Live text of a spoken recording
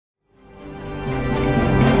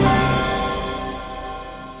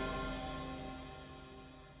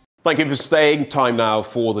Thank you for staying. Time now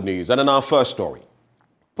for the news. And in our first story,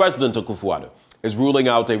 President Akufo-Addo is ruling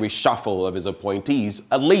out a reshuffle of his appointees,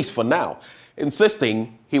 at least for now,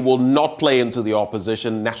 insisting he will not play into the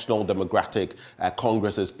opposition National Democratic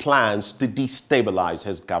Congress's plans to destabilize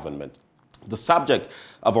his government. The subject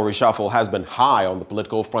of a reshuffle has been high on the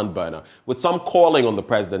political front burner, with some calling on the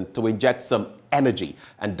president to inject some energy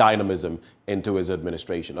and dynamism into his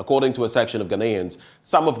administration. According to a section of Ghanaians,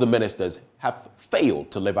 some of the ministers have failed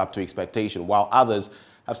to live up to expectation, while others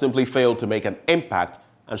have simply failed to make an impact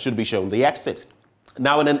and should be shown the exit.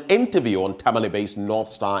 Now, in an interview on Tamale-based North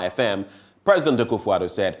Star FM, President Akufo-Addo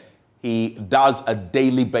said he does a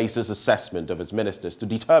daily basis assessment of his ministers to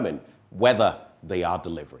determine whether they are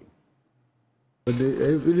delivering. But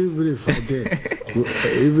even if I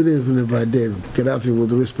did, Gaddafi,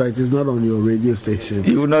 with respect, is not on your radio station.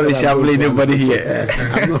 You will not reshuffle anybody here.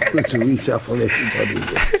 I'm not going to reshuffle anybody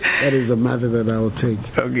here. That is a matter that I will take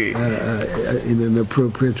in an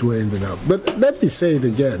appropriate way and out. But let me say it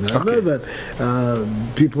again. I know that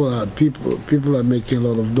people are making a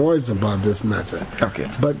lot of noise about this matter.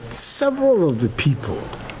 But several of the people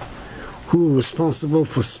who are responsible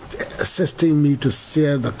for assisting me to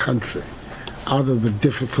steer the country out of the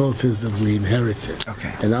difficulties that we inherited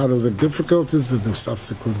and out of the difficulties that have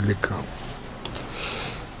subsequently come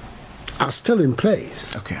are still in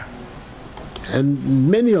place.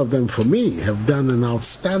 And many of them, for me, have done an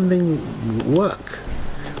outstanding work.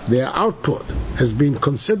 Their output has been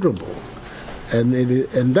considerable.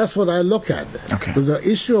 And that's what I look at. There's an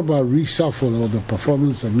issue about reshuffle or the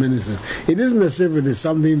performance of ministers. It isn't as if it is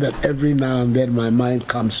something that every now and then my mind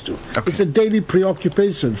comes to. It's a daily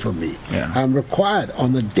preoccupation for me. I'm required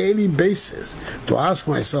on a daily basis to ask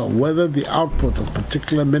myself whether the output of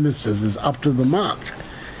particular ministers is up to the mark.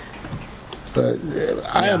 But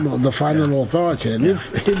I am not the final authority, and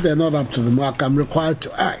if they're not up to the mark, I'm required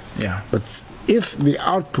to act. But if the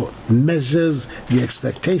output measures the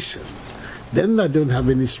expectations, then I don't have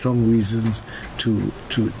any strong reasons to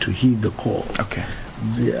heed the call.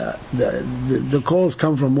 The calls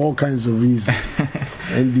come from all kinds of reasons.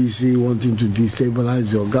 NDC wanting to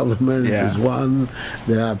destabilize your government is one.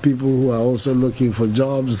 There are people who are also looking for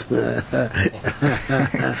jobs.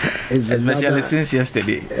 Especially since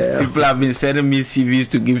yesterday. People have been sending me CVs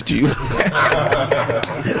to give to you.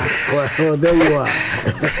 well, there you are.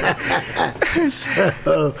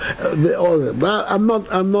 But I'm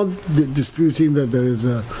not disputing that there is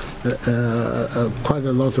quite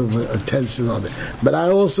a lot of attention on it. But I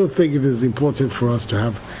also think it is important for us to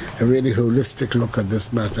have a really holistic look at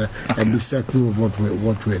this matter and be certain of what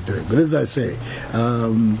we're doing. But as I say,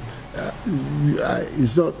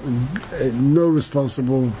 it's not no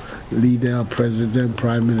responsible leader, president,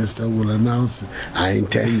 prime minister will announce, I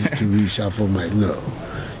intend to reshuffle my... No.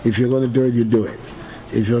 If you're going to do it, you do it.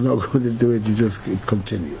 If you're not going to do it, you just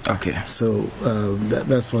continue. So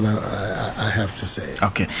that's what I have to say.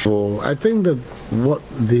 So I think that what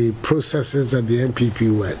the processes that the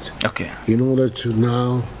MPP went in order to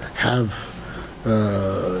now have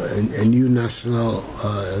a new national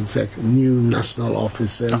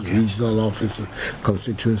officer, regional officer,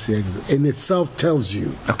 constituency in itself tells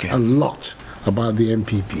you a lot about the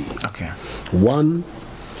MPP. One,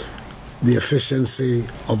 the efficiency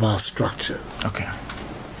of our structures.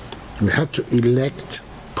 We had to elect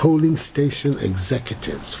polling station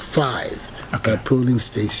executives, 5 per polling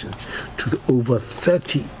station, to over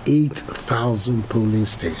 38,000 polling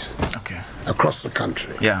stations across the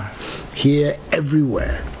country. Here,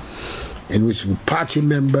 everywhere, in which party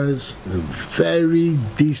members, in a very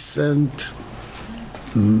decent,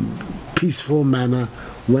 peaceful manner,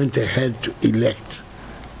 went ahead to elect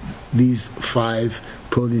these 5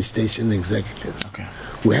 polling station executives.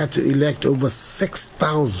 We had to elect over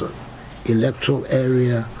 6,000 electoral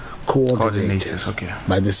area coordinators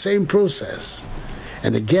by the same process.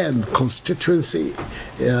 And again, constituency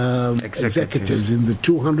executives in the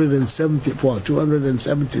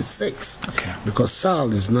 276, because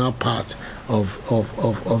SAL is now part of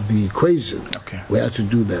the equation. We had to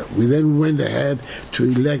do that. We then went ahead to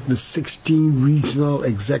elect the 16 regional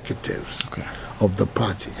executives of the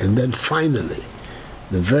party. And then finally,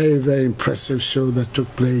 the very, very impressive show that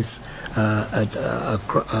took place at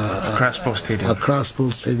Craspo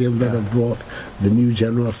Stadium that have brought the new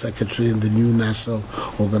General Secretary and the new National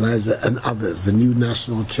Organizer and others, the new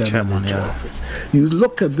National Chairman into office. You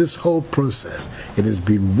look at this whole process, it has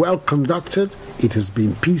been well conducted, it has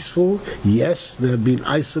been peaceful. Yes, there have been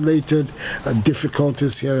isolated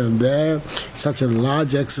difficulties here and there. Such a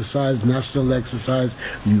large exercise, national exercise,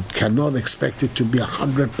 you cannot expect it to be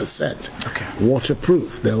 100% waterproof.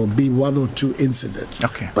 proof. There will be one or two incidents.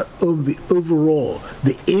 Okay. But over the overall,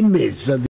 the image that